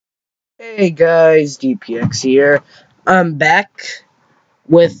Hey guys, DPX here. I'm back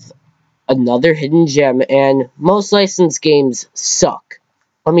with another hidden gem, and most licensed games suck.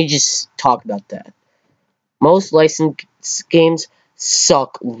 Let me just talk about that. Most licensed games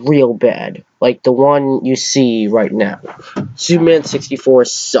suck real bad, like the one you see right now. Superman 64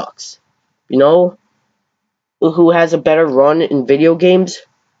 sucks. You know who has a better run in video games?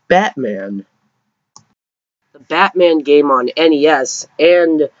 Batman. The Batman game on NES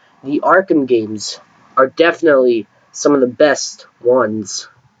and the Arkham games are definitely some of the best ones.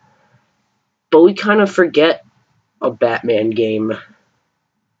 But we kind of forget a Batman game.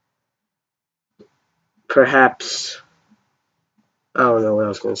 Perhaps, I don't know what I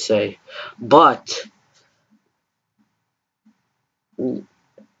was going to say. But we're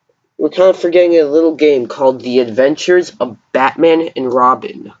kind of forgetting a little game called The Adventures of Batman and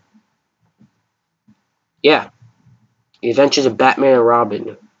Robin. Yeah, The Adventures of Batman and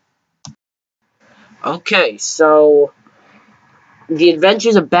Robin. Okay, so The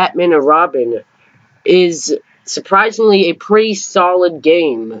Adventures of Batman and Robin is surprisingly a pretty solid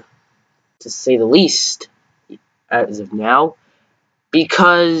game, to say the least, as of now.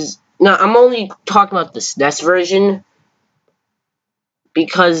 Because, now, I'm only talking about the SNES version,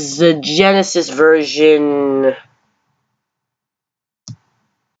 because the Genesis version,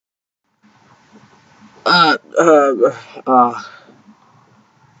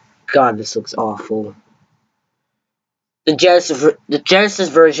 God, this looks awful. The Genesis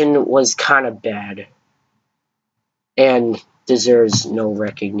version was kind of bad, and deserves no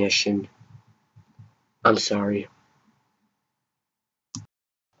recognition. I'm sorry.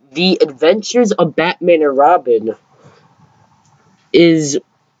 The Adventures of Batman and Robin is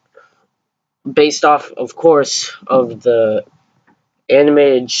based off, of course, of the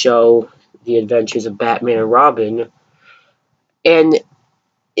animated show The Adventures of Batman and Robin, and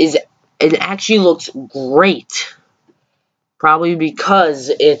it actually looks great. Probably because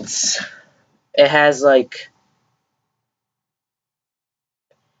it has like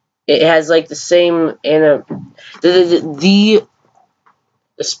the same the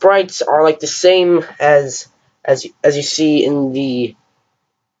sprites are like the same as you see in the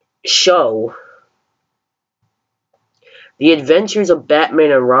show. The Adventures of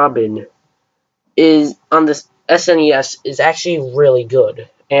Batman and Robin is on the SNES is actually really good,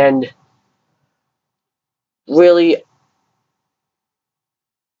 and really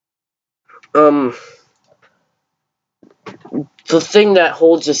the thing that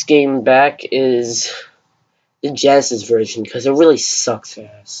holds this game back is the Genesis version, because it really sucks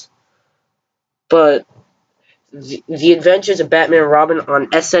ass. But the Adventures of Batman and Robin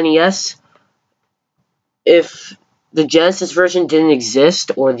on SNES, if the Genesis version didn't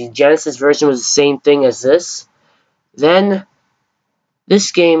exist, or the Genesis version was the same thing as this, then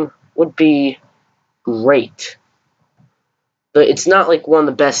this game would be great. But it's not like one of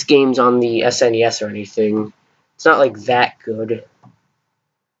the best games on the SNES or anything. It's not like that good.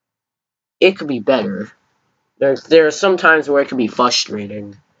 It could be better. There are some times where it can be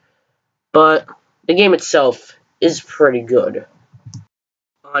frustrating. But the game itself is pretty good.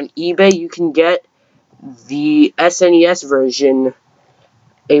 On eBay, you can get the SNES version.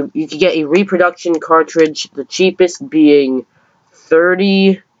 You can get a reproduction cartridge, the cheapest being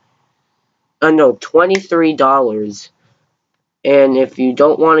 $23. And if you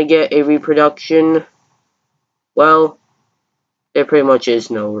don't want to get a reproduction, well, there pretty much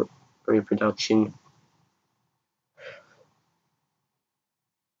is no reproduction.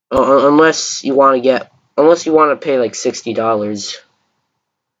 Unless you want to pay like $60.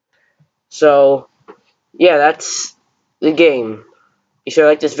 So, yeah, that's the game. If you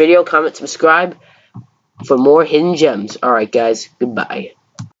like this video, comment, subscribe for more hidden gems. Alright guys, goodbye.